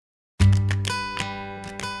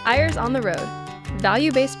Eyres on the Road,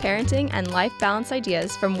 value-based parenting and life balance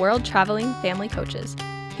ideas from world-traveling family coaches.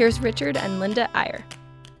 Here's Richard and Linda Eyre.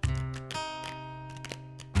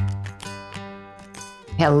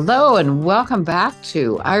 Hello and welcome back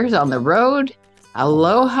to Eyres on the Road.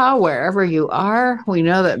 Aloha wherever you are. We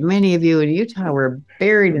know that many of you in Utah were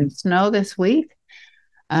buried in snow this week.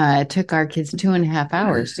 It took our kids 2.5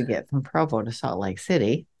 hours to get from Provo to Salt Lake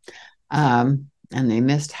City. And they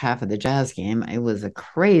missed half of the Jazz game. It was a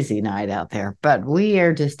crazy night out there, but we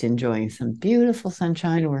are just enjoying some beautiful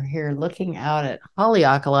sunshine. We're here looking out at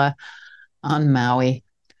Haleakala on Maui.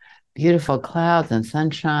 Beautiful clouds and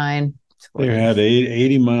sunshine. They had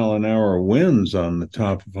 80-mile-an-hour winds on the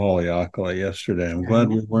top of Haleakala yesterday. I'm glad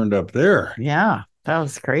we weren't up there. Yeah, that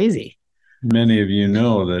was crazy. Many of you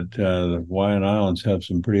know that the Hawaiian Islands have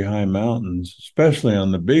some pretty high mountains, especially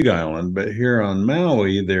on the Big Island. But here on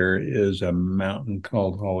Maui, there is a mountain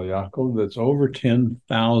called Haleakala that's over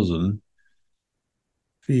 10,000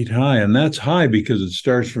 feet high. And that's high because it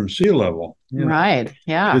starts from sea level. Right,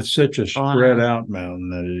 yeah. It's such a spread out mountain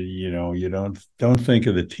that, you don't think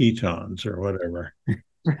of the Tetons or whatever.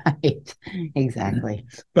 Right, exactly.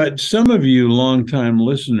 But some of you longtime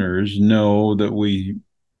listeners know that we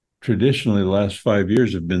traditionally the last 5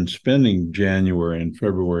 years have been spending January and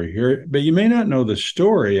February here, but you may not know the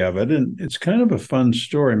story of it. And it's kind of a fun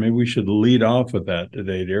story. Maybe we should lead off with that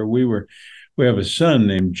today, dear. We have a son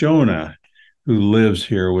named Jonah who lives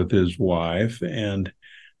here with his wife and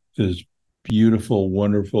his beautiful,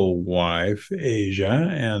 wonderful wife, Asia,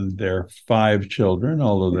 and their 5 children,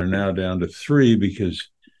 although they're now down to 3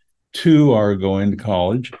 because 2 are going to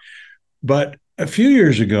college. But a few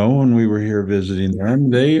years ago, when we were here visiting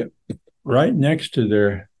them, right next to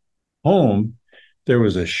their home, there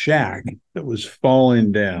was a shack that was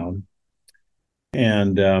falling down.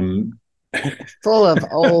 And full of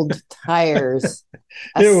old tires,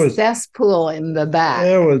 a cesspool in the back.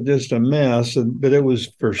 It was just a mess, but it was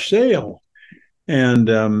for sale. And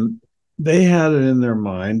they had it in their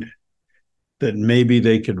mind that maybe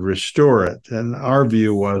they could restore it. And our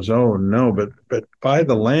view was, oh, no, but buy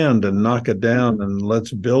the land and knock it down and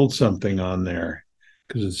let's build something on there.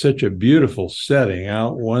 Because it's such a beautiful setting.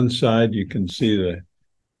 Out one side, you can see the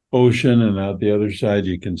ocean, and out the other side,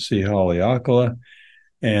 you can see Haleakala.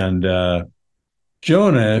 And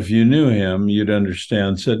Jonah, if you knew him, you'd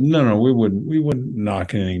understand, said, no, we wouldn't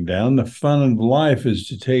knock anything down. The fun of life is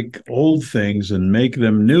to take old things and make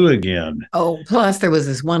them new again. Oh, plus there was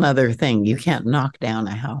this one other thing. You can't knock down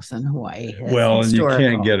a house in Hawaii. Well, and you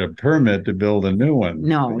can't get a permit to build a new one.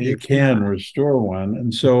 No, you can restore one.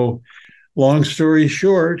 And so, long story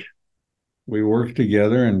short, we worked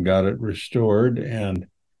together and got it restored. And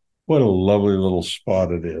what a lovely little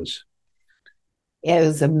spot it is. It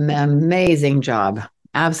was an amazing job.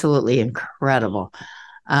 Absolutely incredible.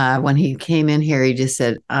 When he came in here, he just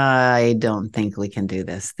said, I don't think we can do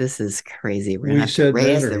this. This is crazy. We're going to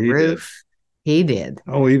raise the roof. He did.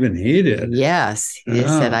 Oh, even he did? Yes. He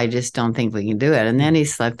said, I just don't think we can do it. And then he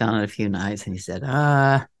slept on it a few nights and he said,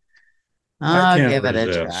 I'll give it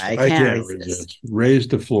a try. I can't resist.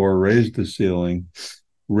 Raised the floor, raised the ceiling.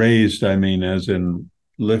 Raised, I mean, as in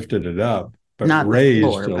lifted it up, but not raised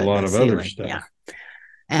floor, a lot of other stuff. Yeah.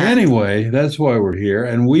 Anyway, that's why we're here.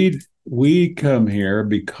 And we come here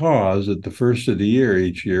because at the first of the year,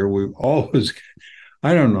 each year, we always,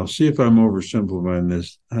 I don't know, see if I'm oversimplifying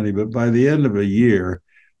this, honey, but by the end of a year,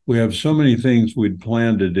 we have so many things we'd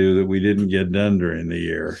planned to do that we didn't get done during the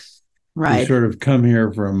year. Right. We sort of come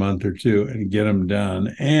here for a month or two and get them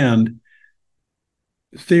done. And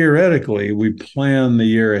theoretically, we plan the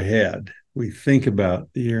year ahead. We think about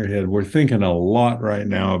the year ahead. We're thinking a lot right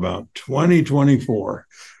now about 2024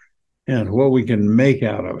 and what we can make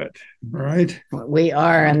out of it, right? We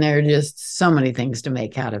are, and there are just so many things to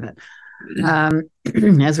make out of it.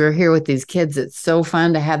 As we're here with these kids, it's so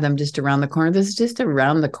fun to have them just around the corner. This is just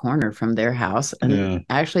around the corner from their house. And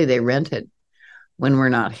actually, they rent it when we're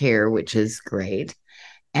not here, which is great.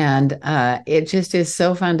 And it just is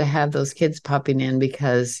so fun to have those kids popping in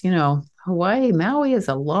because, Hawaii, Maui is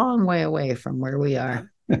a long way away from where we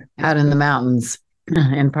are out in the mountains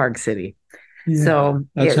in Park City. Yeah, so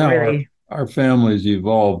that's how our families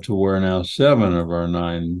evolved to where now 7 of our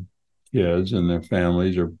 9 kids and their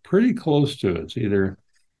families are pretty close to us, either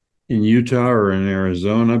in Utah or in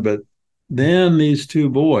Arizona. But then these 2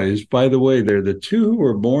 boys, by the way, they're the 2 who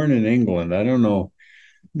were born in England. I don't know,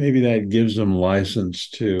 maybe that gives them license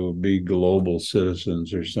to be global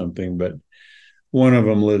citizens or something, but one of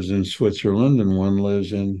them lives in Switzerland and one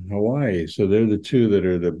lives in Hawaii. So they're the 2 that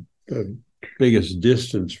are the biggest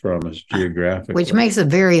distance from us geographically. Which makes it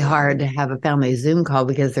very hard to have a family Zoom call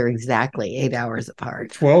because they're exactly 8 hours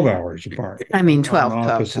apart. 12 hours apart. I mean, 12. On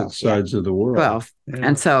opposite 12, sides of the world. 12. Yeah.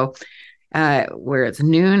 And so where it's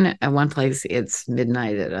noon at one place, it's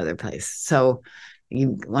midnight at other place. So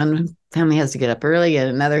one family has to get up early and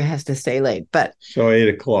another has to stay late. But so 8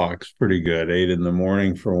 o'clock's pretty good. 8 in the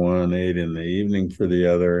morning for one, 8 in the evening for the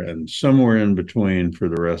other, and somewhere in between for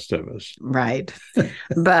the rest of us. Right.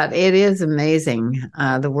 But it is amazing.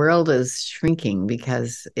 The world is shrinking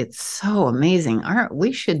because it's so amazing.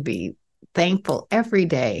 We should be thankful every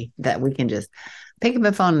day that we can just pick up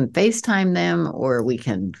a phone and FaceTime them, or we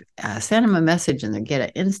can send them a message and they get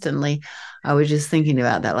it instantly. I was just thinking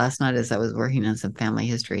about that last night as I was working on some family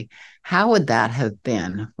history. How would that have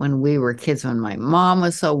been when we were kids, when my mom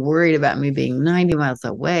was so worried about me being 90 miles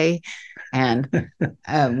away? And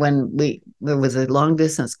when there was a long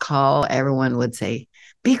distance call, everyone would say,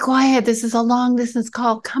 "Be quiet. This is a long distance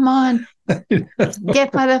call. Come on,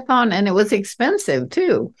 get by the phone." And it was expensive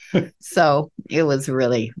too. So it was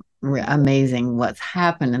really amazing what's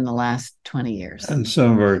happened in the last 20 years. And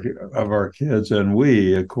some of our kids, and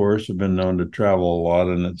we, of course, have been known to travel a lot,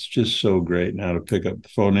 and it's just so great now to pick up the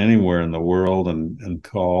phone anywhere in the world and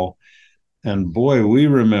call. And boy, we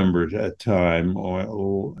remembered a time,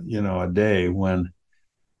 a day when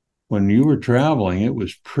you were traveling, it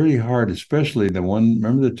was pretty hard, especially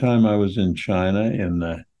remember the time I was in China in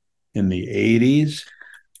the 80s?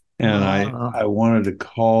 And I wanted to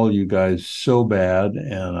call you guys so bad,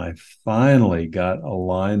 and I finally got a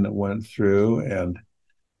line that went through, and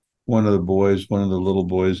one of the little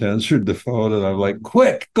boys answered the phone, and I'm like,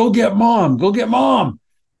 "Quick, go get mom, go get mom."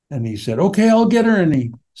 And he said, "Okay, I'll get her." And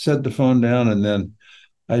he set the phone down, and then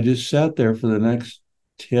I just sat there for the next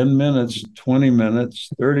 10 minutes, 20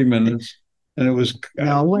 minutes, 30 minutes. And it was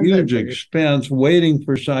a huge expense waiting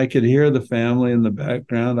for, so I could hear the family in the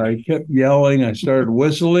background. I kept yelling. I started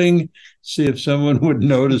whistling, see if someone would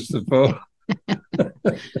notice the phone.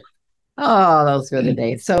 Oh, those were the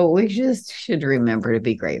days. So we just should remember to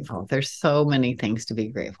be grateful. There's so many things to be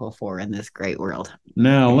grateful for in this great world.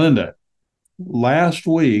 Now, Linda, last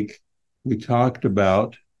week we talked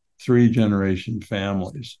about 3-generation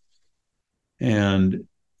families. And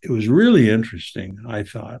it was really interesting, I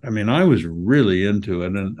thought. I mean, I was really into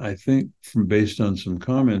it. And I think based on some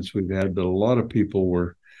comments we've had, that a lot of people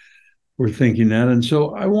were thinking that. And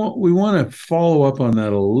so we want to follow up on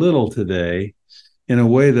that a little today in a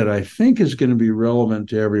way that I think is going to be relevant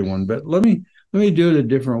to everyone. But let me do it a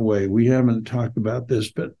different way. We haven't talked about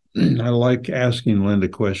this, but I like asking Linda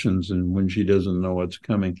questions, and when she doesn't know what's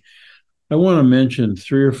coming. I want to mention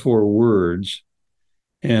 3 or 4 words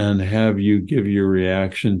and have you give your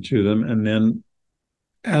reaction to them. And then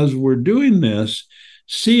as we're doing this,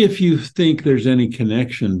 see if you think there's any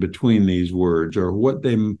connection between these words, or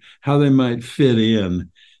how they might fit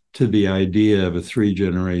in to the idea of a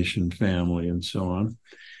 3-generation family and so on.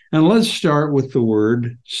 And let's start with the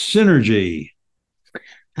word synergy.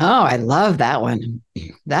 Oh, I love that one.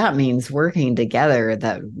 That means working together,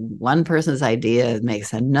 that one person's idea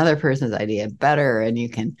makes another person's idea better, and you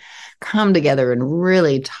can come together and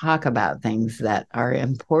really talk about things that are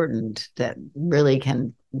important, that really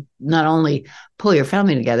can not only pull your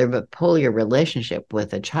family together, but pull your relationship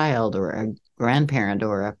with a child or a grandparent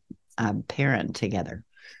or a parent together.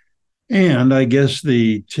 And I guess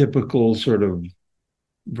the typical sort of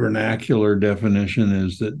vernacular definition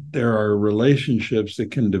is that there are relationships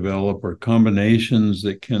that can develop, or combinations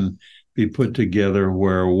that can be put together,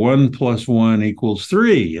 where 1 + 1 =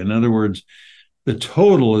 3. In other words, the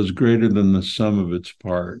total is greater than the sum of its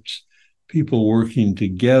parts. People working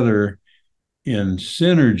together in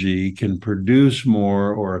synergy can produce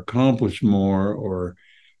more, or accomplish more, or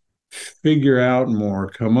figure out more,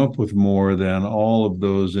 come up with more than all of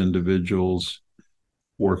those individuals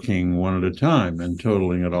working one at a time and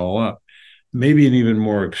totaling it all up. Maybe an even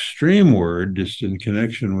more extreme word, just in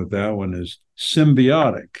connection with that one, is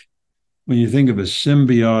symbiotic. When you think of a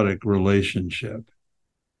symbiotic relationship,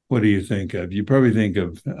 what do you think of? You probably think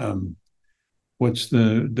of what's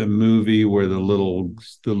the movie where the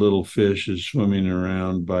little fish is swimming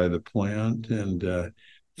around by the plant, and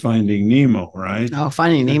Finding Nemo, right? Oh,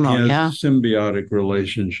 Finding Nemo, yeah. Symbiotic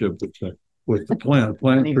relationship with the plant. The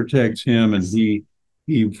plant protects him, and he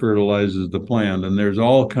fertilizes the plant. And there's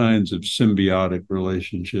all kinds of symbiotic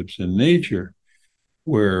relationships in nature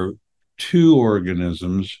where 2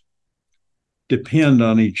 organisms depend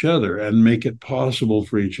on each other and make it possible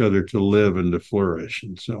for each other to live and to flourish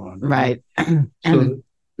and so on. Right. And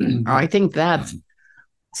I think that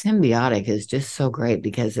symbiotic is just so great,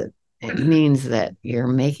 because it means that you're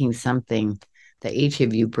making something that each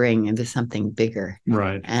of you bring into something bigger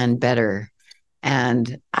Right. and better.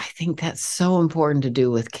 And I think that's so important to do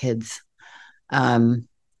with kids. I'll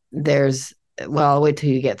wait till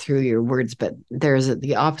you get through your words, but there's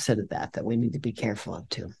the opposite of that we need to be careful of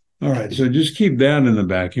too. All right. So just keep that in the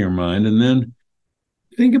back of your mind. And then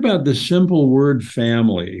think about the simple word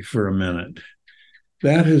family for a minute.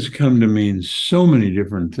 That has come to mean so many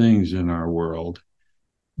different things in our world,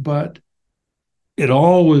 but it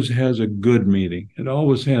always has a good meaning. It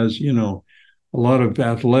always has, a lot of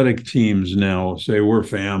athletic teams now say we're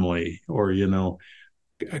family, or,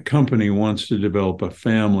 a company wants to develop a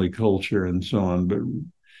family culture and so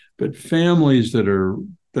on. But families that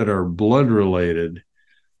are blood related,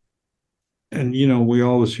 and we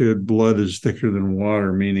always hear blood is thicker than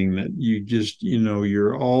water, meaning that you just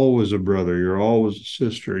you're always a brother, you're always a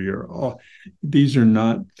sister, these are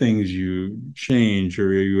not things you change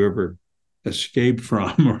or you ever escape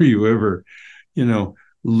from or you ever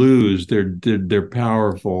lose. They're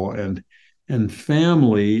powerful, and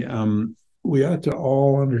family, we ought to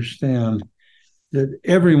all understand that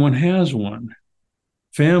everyone has one.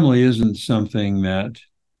 Family isn't something that,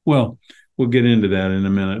 well, we'll get into that in a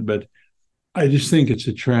minute, but I just think it's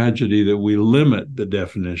a tragedy that we limit the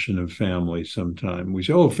definition of family sometimes. We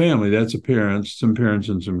say, oh, family, that's some parents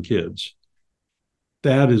and some kids.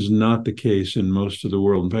 That is not the case in most of the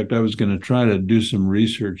world. In fact, I was going to try to do some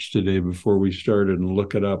research today before we started and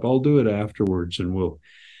look it up. I'll do it afterwards and we'll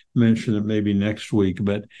mention it maybe next week.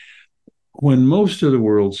 But when most of the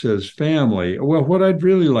world says family, well, what I'd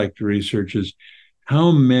really like to research is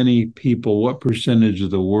how many people, what percentage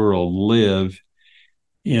of the world live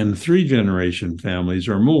in 3-generation families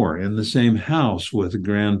or more in the same house with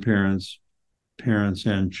grandparents, parents,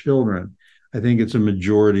 and children. I think it's a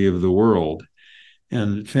majority of the world.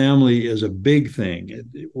 And family is a big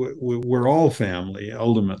thing. We're all family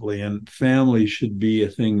ultimately, and family should be a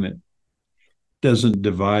thing that doesn't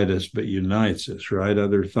divide us but unites us, right?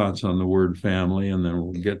 Other thoughts on the word family, and then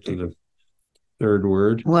we'll get to the third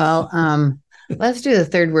word. Well, let's do the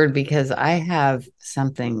third word because I have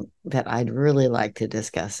something that I'd really like to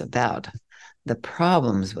discuss about the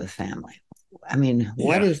problems with family. I mean,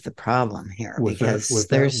 what is the problem here? Because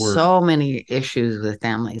there's so many issues with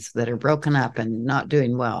families that are broken up and not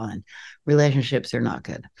doing well, and relationships are not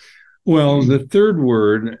good. Well, the third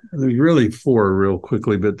word, there's really 4 real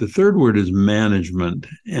quickly, but the third word is management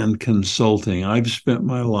and consulting. I've spent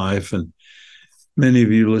my life, and many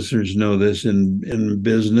of you listeners know this, in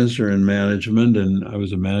business or in management, and I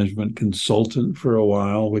was a management consultant for a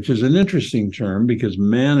while, which is an interesting term because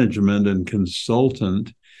management and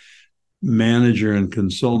consultant, manager and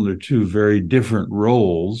consultant are 2 very different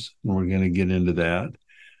roles, and we're going to get into that.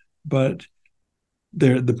 But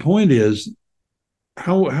the point is,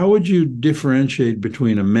 how would you differentiate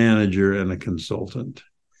between a manager and a consultant?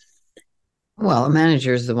 Well, a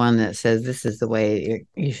manager is the one that says this is the way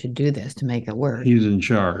you should do this to make it work. He's in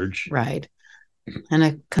charge. Right. And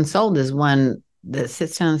a consultant is one that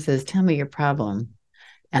sits down and says, tell me your problem,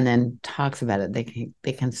 and then talks about it.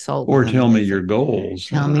 They consult. Or tell me your goals.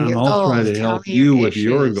 Tell me your goals. I'll try to help you with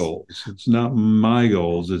your goals. It's not my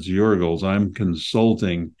goals, it's your goals. I'm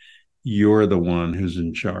consulting. You're the one who's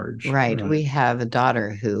in charge. Right. We have a daughter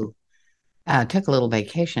who took a little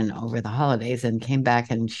vacation over the holidays and came back,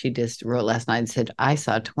 and she just wrote last night and said, I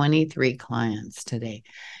saw 23 clients today.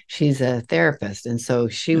 She's a therapist, and so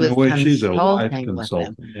she was she's a life consulting with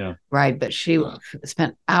them. Yeah. Right, but she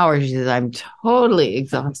spent hours. She says, I'm totally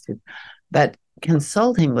exhausted. But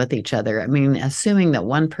consulting with each other, I mean, assuming that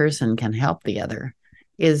one person can help the other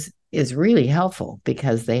is really helpful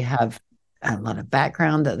because they have a lot of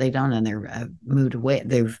background that they don't, and they're moved away.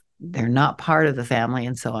 They're not part of the family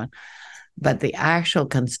and so on. But the actual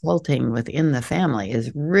consulting within the family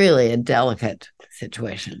is really a delicate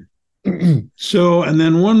situation. So, and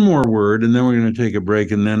then one more word, and then we're going to take a break.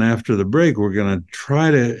 And then after the break, we're going to try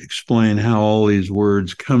to explain how all these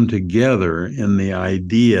words come together in the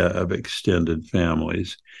idea of extended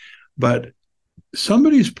families. But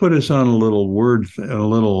somebody's put us on a little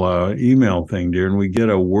email thing, dear, and we get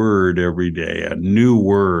a word every day, a new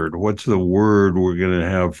word. What's the word we're going to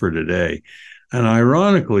have for today? And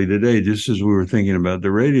ironically, today, just as we were thinking about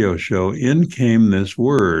the radio show, in came this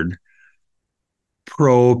word,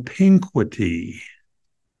 propinquity.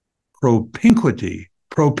 Propinquity.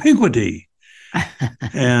 Propinquity.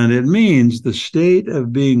 And it means the state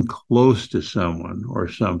of being close to someone or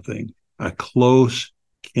something, a close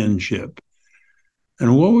kinship.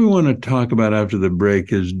 And what we want to talk about after the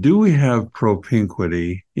break is, do we have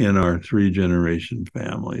propinquity in our 3-generation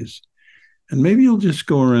families? And maybe you'll just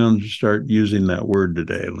go around and start using that word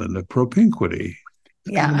today, Linda, propinquity.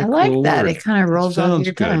 Yeah, kind of I a like cool that. word. It kind of rolls off Sounds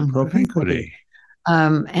your good. tongue. Propinquity.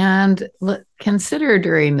 And consider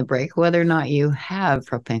during the break whether or not you have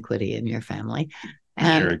propinquity in your family Your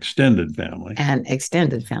and extended family.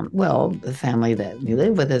 extended family. Well, the family that you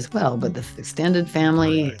live with as well, but the extended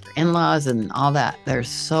family, Right. in-laws, and all that. There's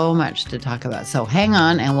so much to talk about. So hang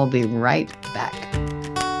on, and we'll be right back.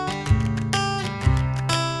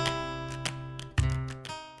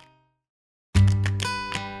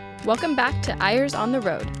 Welcome back to Eyres on the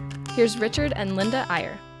Road. Here's Richard and Linda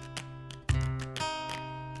Eyre.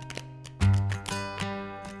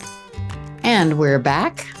 And we're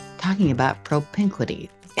back talking about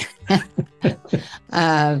propinquity. Feeling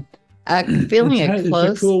It's a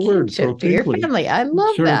close cool word, kinship to your propinquity. family. I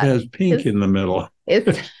love Sort that. of has pink in the middle.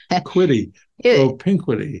 It's Quitty.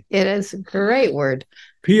 Propinquity. It is a great word.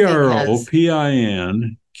 Propinquity.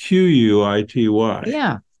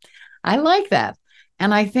 Yeah, I like that.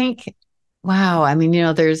 And I think, wow, I mean,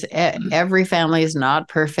 there's every family is not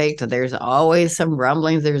perfect. There's always some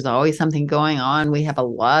rumblings. There's always something going on. We have a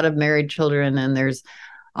lot of married children, and there's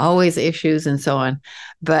always issues and so on.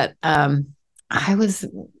 But I was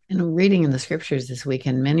reading in the scriptures this week,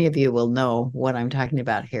 and many of you will know what I'm talking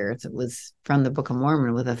about here. It was from the Book of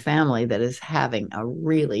Mormon with a family that is having a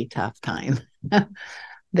really tough time.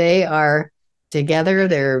 They are together.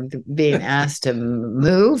 They're being asked to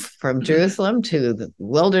move from Jerusalem to the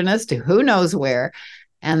wilderness to who knows where.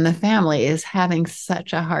 And the family is having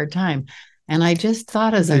such a hard time. And I just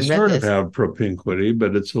thought as I read sort this, of have propinquity,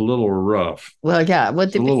 but it's a little rough. well, yeah,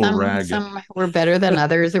 It's a little ragged. Some were better than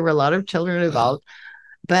others. There were a lot of children involved.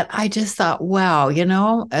 But I just thought, wow,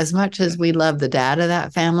 as much as we love the dad of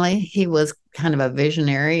that family, he was kind of a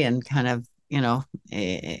visionary and kind of,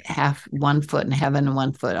 half 1 foot in heaven and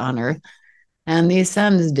 1 foot on earth. And these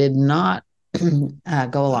sons did not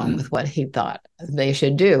go along with what he thought they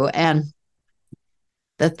should do. And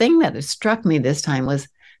the thing that struck me this time was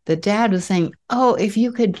the dad was saying, oh, if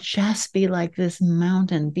you could just be like this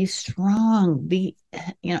mountain, be strong,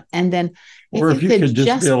 and then if you could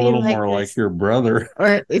just be a little more like your brother.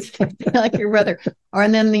 Or if you be like your brother. Or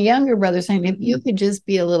and then the younger brother saying, if you could just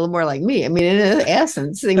be a little more like me. I mean, in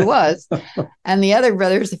essence, he was. And the other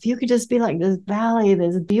brothers, if you could just be like this valley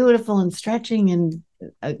that's beautiful and stretching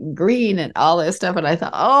and green and all this stuff. And I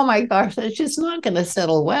thought, oh my gosh, that's just not going to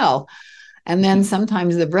settle well. And then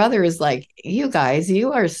sometimes the brother is like, you guys,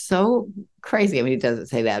 you are so crazy. I mean, he doesn't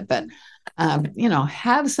say that, but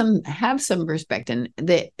have some respect. And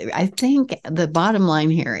I think the bottom line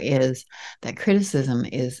here is that criticism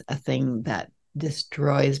is a thing that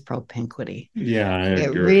destroys propinquity. Yeah, I agree.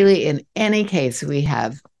 It really, in any case, we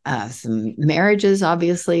have some marriages,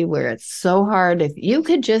 obviously, where it's so hard. If you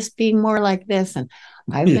could just be more like this, and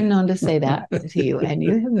I've been known to say that to you, and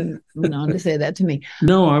you have been known to say that to me.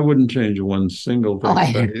 No, I wouldn't change one single thing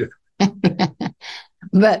about you.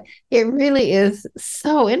 But it really is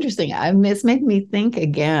so interesting. It's made me think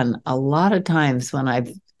again a lot of times when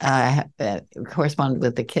I've corresponded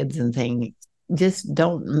with the kids and saying, just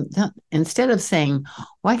don't, instead of saying,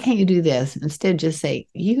 why can't you do this? Instead, just say,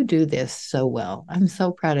 you do this so well. I'm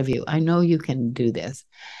so proud of you. I know you can do this.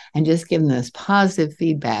 And just give them this positive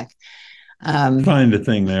feedback. Find a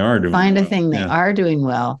thing they are doing they are doing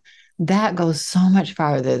well. That goes so much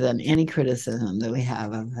farther than any criticism that we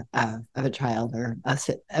have of a child or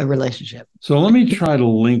a relationship. So let me try to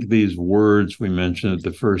link these words we mentioned at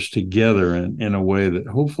the first together in a way that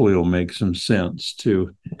hopefully will make some sense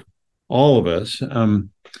to all of us.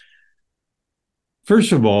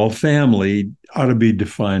 First of all, family ought to be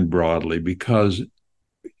defined broadly because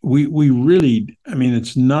we really, I mean,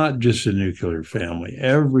 it's not just a nuclear family.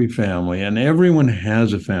 Every family, and everyone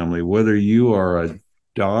has a family, whether you are a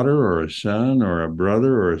daughter or a son or a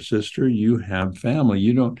brother or a sister, you have family.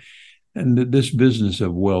 You don't, and this business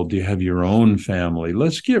of, well, do you have your own family?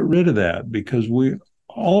 Let's get rid of that because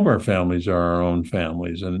all of our families are our own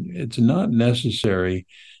families, and it's not necessary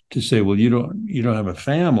to say, well, you don't have a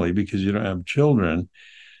family because you don't have children.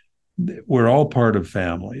 We're all part of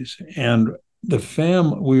families, and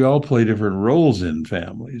we all play different roles in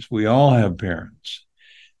families. We all have parents,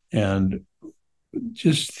 and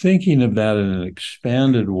just thinking of that in an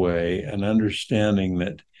expanded way and understanding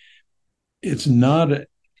that it's not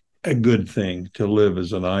a good thing to live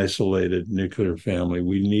as an isolated nuclear family.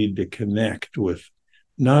 We need to connect with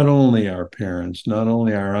not only our parents, not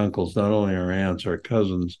only our uncles, not only our aunts, our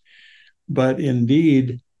cousins, but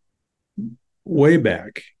indeed way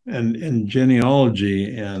back and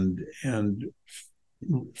genealogy and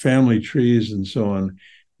family trees and so on.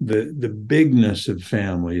 The bigness of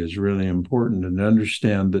family is really important, and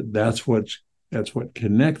understand that that's what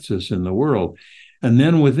connects us in the world. And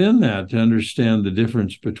then within that, to understand the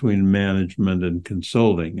difference between management and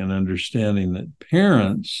consulting, and understanding that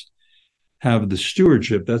parents have the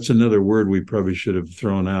stewardship. That's another word we probably should have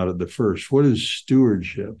thrown out at the first. What is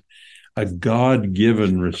stewardship? A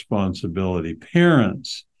God-given responsibility.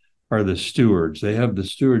 Parents are the stewards. They have the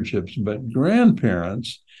stewardships, but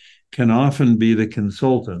grandparents can often be the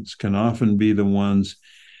consultants, can often be the ones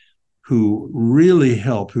who really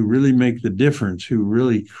help, who really make the difference, who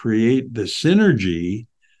really create the synergy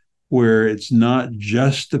where it's not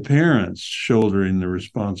just the parents shouldering the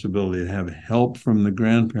responsibility, to have help from the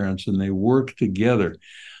grandparents and they work together.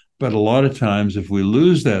 But a lot of times, if we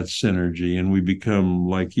lose that synergy and we become,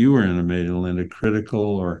 like you were intimating, Linda, critical,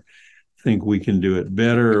 or think we can do it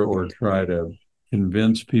better, or try to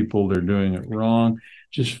convince people they're doing it wrong,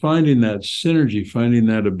 just finding that synergy, finding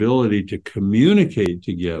that ability to communicate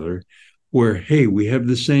together where, hey, we have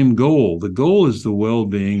the same goal. The goal is the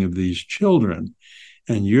well-being of these children.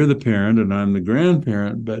 And you're the parent and I'm the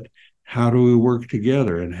grandparent, but how do we work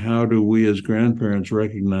together? And how do we as grandparents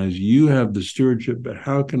recognize you have the stewardship, but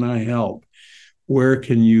how can I help? Where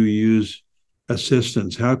can you use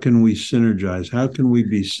assistance? How can we synergize? How can we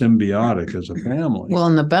be symbiotic as a family? Well,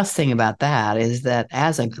 and the best thing about that is that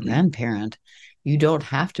as a grandparent, you don't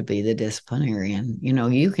have to be the disciplinarian.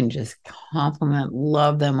 You can just compliment,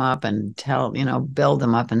 love them up and build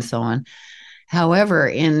them up and so on. However,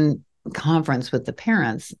 in conference with the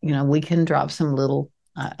parents, we can drop some little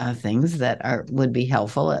things that would be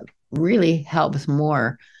helpful. It really helps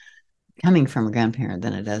more coming from a grandparent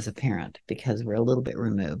than it does a parent, because we're a little bit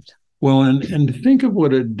removed. Well, and think of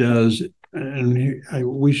what it does. And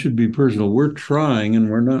we should be personal. We're trying, and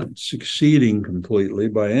we're not succeeding completely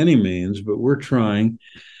by any means, but we're trying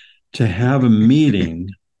to have a meeting,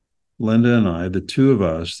 Linda and I, the two of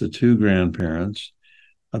us, the two grandparents.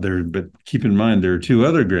 But keep in mind, there are two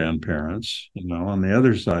other grandparents, on the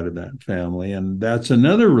other side of that family. And that's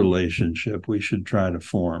another relationship we should try to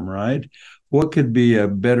form, right? What could be a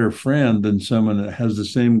better friend than someone that has the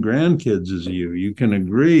same grandkids as you? You can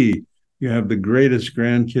agree you have the greatest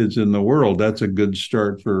grandkids in the world. That's a good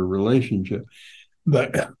start for a relationship.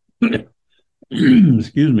 But,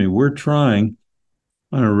 excuse me, we're trying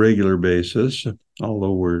on a regular basis,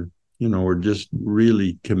 although we're just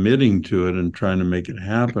really committing to it and trying to make it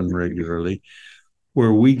happen regularly,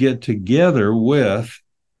 where we get together with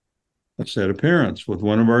a set of parents, with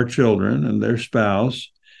one of our children and their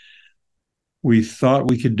spouse. We thought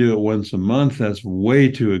we could do it once a month. That's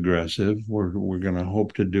way too aggressive. We're going to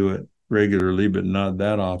hope to do it regularly, but not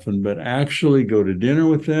that often. But actually go to dinner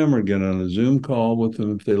with them or get on a Zoom call with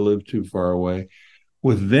them if they live too far away,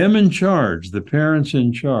 with them in charge, the parents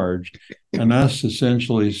in charge, and us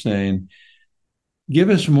essentially saying, give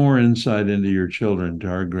us more insight into your children, to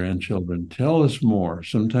our grandchildren. Tell us more.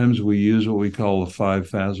 Sometimes we use what we call a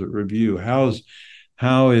 5-facet review.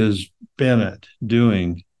 How is Bennett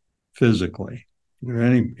doing physically? Are there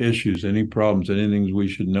any issues, any problems, anything we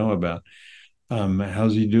should know about?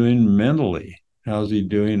 How's he doing mentally? How's he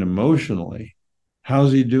doing emotionally?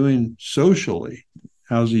 How's he doing socially?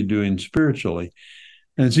 How's he doing spiritually?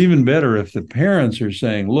 And it's even better if the parents are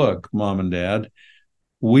saying, look, mom and dad,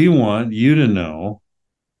 we want you to know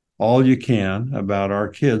all you can about our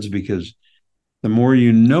kids, because the more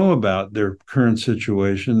you know about their current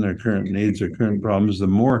situation, their current needs, their current problems, the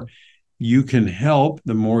more you can help,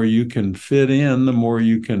 the more you can fit in, the more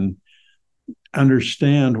you can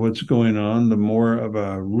understand what's going on, the more of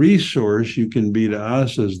a resource you can be to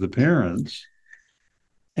us as the parents.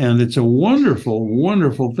 And it's a wonderful,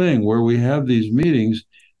 wonderful thing where we have these meetings.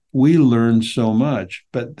 We learn so much,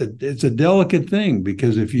 but it's a delicate thing,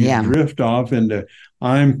 because if you drift off into,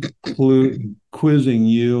 I'm quizzing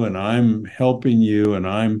you and I'm helping you and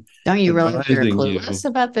I'm don't you realize you're clueless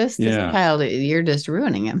about this? This child, you're just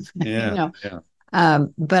ruining him. Yeah.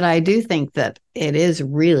 But I do think that it is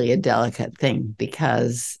really a delicate thing,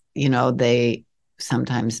 because they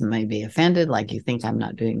sometimes may be offended, like, you think I'm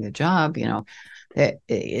not doing the job.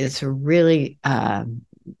 It's a really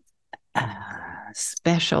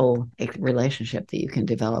special relationship that you can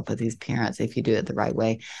develop with these parents if you do it the right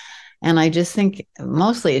way. And I just think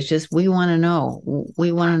mostly it's just we want to know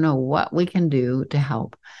what we can do to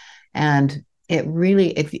help. And it really,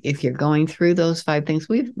 if you're going through those 5 things,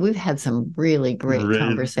 we've had some really great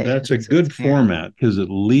conversations. That's a good format, because it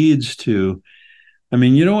leads to,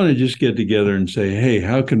 you don't want to just get together and say, hey,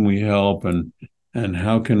 how can we help? And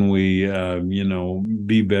how can we,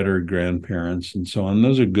 be better grandparents and so on.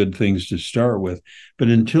 Those are good things to start with. But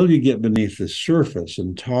until you get beneath the surface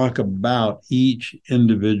and talk about each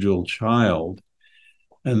individual child,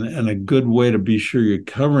 And a good way to be sure you're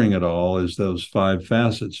covering it all is those 5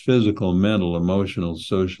 facets: physical, mental, emotional,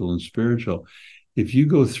 social, and spiritual. If you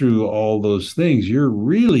go through all those things, you're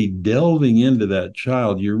really delving into that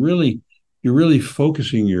child. You're really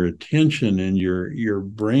focusing your attention and your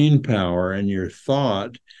brain power and your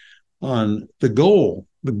thought on the goal.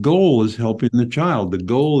 The goal is helping the child. The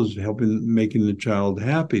goal is making the child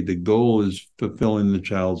happy. The goal is fulfilling the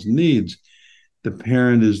child's needs. The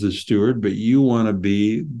parent is the steward, but you want to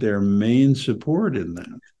be their main support in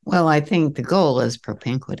that. Well, I think the goal is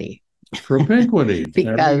propinquity. Propinquity.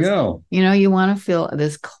 Because, there we go. You want to feel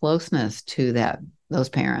this closeness to those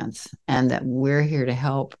parents, and that we're here to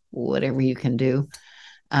help whatever you can do.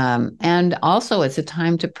 And also, it's a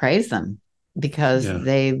time to praise them because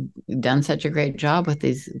they've done such a great job with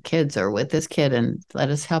these kids or with this kid, and let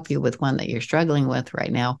us help you with one that you're struggling with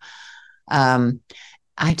right now.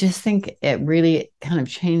 I just think it really kind of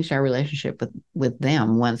changed our relationship with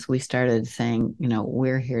them once we started saying,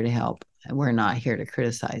 we're here to help. We're not here to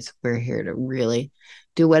criticize. We're here to really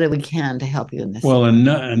do what we can to help you in this. Well, and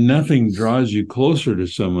nothing draws you closer to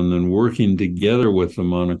someone than working together with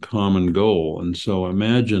them on a common goal. And so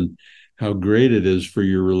imagine how great it is for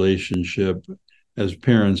your relationship as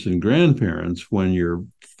parents and grandparents when you're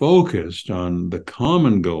focused on the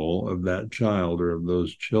common goal of that child or of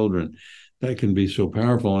those children. That can be so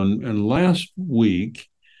powerful. And last week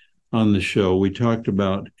on the show, we talked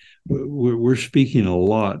about, we're speaking a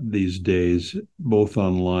lot these days, both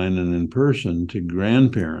online and in person, to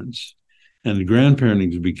grandparents. And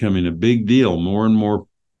grandparenting is becoming a big deal. More and more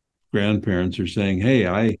grandparents are saying, hey,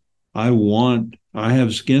 I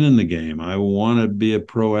have skin in the game. I want to be a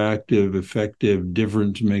proactive, effective,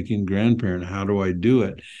 difference-making grandparent. How do I do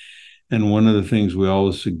it? And one of the things we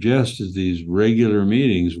always suggest is these regular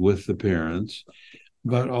meetings with the parents.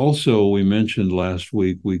 But also, we mentioned last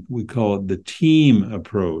week, we call it the team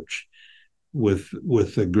approach, with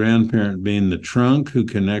the grandparent being the trunk who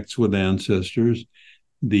connects with ancestors,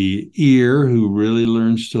 the ear who really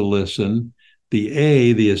learns to listen, the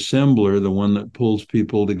assembler, the one that pulls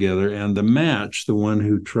people together, and the match, the one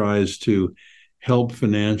who tries to help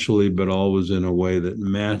financially, but always in a way that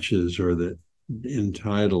matches or that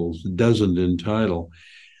doesn't entitle.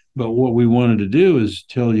 But what we wanted to do is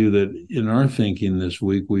tell you that in our thinking this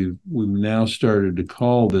week, we've now started to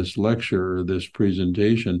call this lecture or this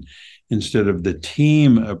presentation, instead of the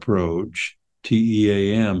team approach,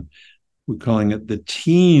 TEAM, we're calling it the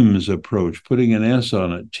teams approach, putting an S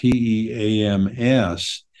on it,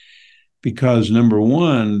 TEAMS, because number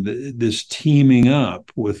one, this teaming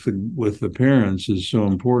up with the parents is so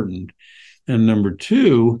important. And number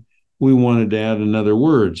two, we wanted to add another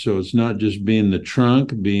word. So it's not just being the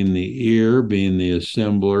trunk, being the ear, being the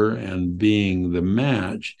assembler, and being the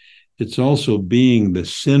match. It's also being the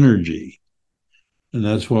synergy. And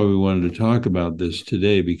that's why we wanted to talk about this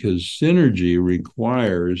today, because synergy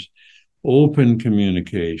requires open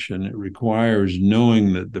communication. It requires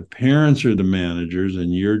knowing that the parents are the managers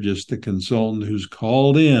and you're just the consultant who's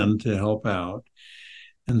called in to help out.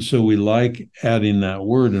 And so we like adding that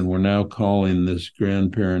word, and we're now calling this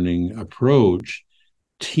grandparenting approach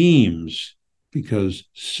teams, because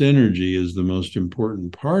synergy is the most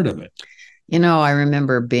important part of it. I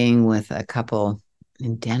remember being with a couple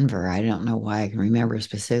in Denver. I don't know why I can remember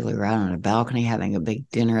specifically. We're out on a balcony having a big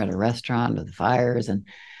dinner at a restaurant with fires, and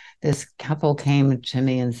this couple came to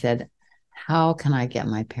me and said, how can I get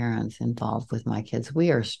my parents involved with my kids? We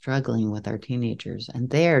are struggling with our teenagers, and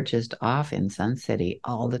they're just off in Sun City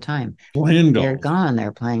all the time. Playing golf. They're gone.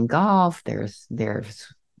 They're playing golf. They're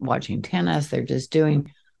watching tennis. They're just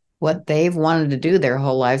doing what they've wanted to do their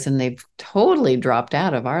whole lives, and they've totally dropped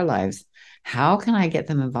out of our lives. How can I get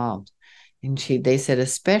them involved? And they said,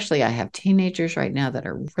 especially I have teenagers right now that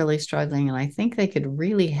are really struggling, and I think they could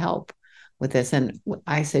really help with this. And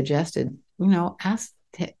I suggested,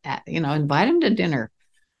 invite them to dinner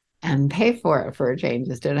and pay for it for a change,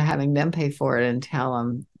 instead of having them pay for it, and tell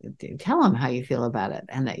them how you feel about it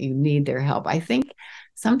and that you need their help. I think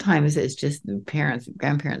sometimes it's just the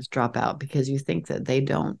grandparents drop out because you think that they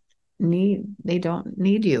don't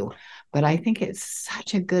need you. But I think it's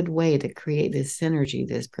such a good way to create this synergy,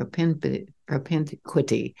 this propinquity,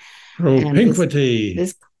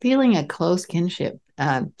 this feeling of close kinship.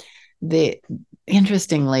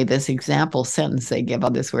 Interestingly, this example sentence they give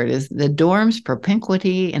on this word is, the dorm's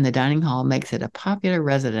propinquity in the dining hall makes it a popular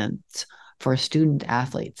residence for student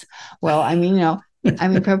athletes. Well,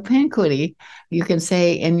 propinquity, you can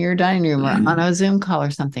say in your dining room or on a Zoom call or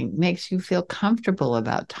something, makes you feel comfortable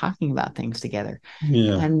about talking about things together.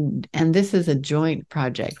 Yeah. And this is a joint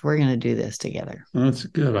project. We're going to do this together. That's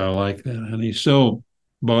good. I like that, honey. So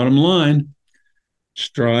bottom line,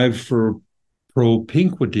 strive for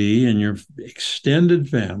propinquity in your extended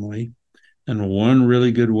family. And one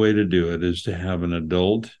really good way to do it is to have an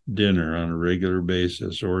adult dinner on a regular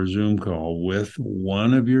basis or a Zoom call with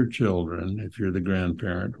one of your children, if you're the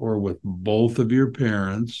grandparent, or with both of your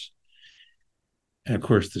parents, and of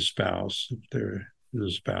course the spouse, if they're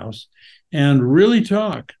the spouse, and really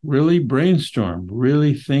talk, really brainstorm,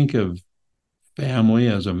 really think of family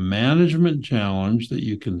as a management challenge that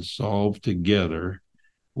you can solve together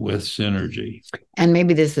with synergy. And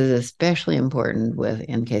maybe this is especially important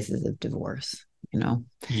in cases of divorce,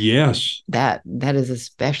 Yes. That is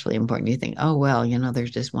especially important. You think, oh, well,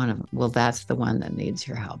 there's just one of them. Well, that's the one that needs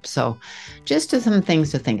your help. So just some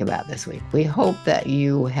things to think about this week. We hope that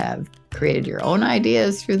you have created your own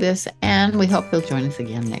ideas through this, and we hope you'll join us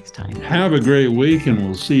again next time. Have a great week, and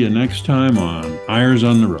we'll see you next time on Eyres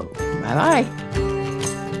on the Road. Bye-bye.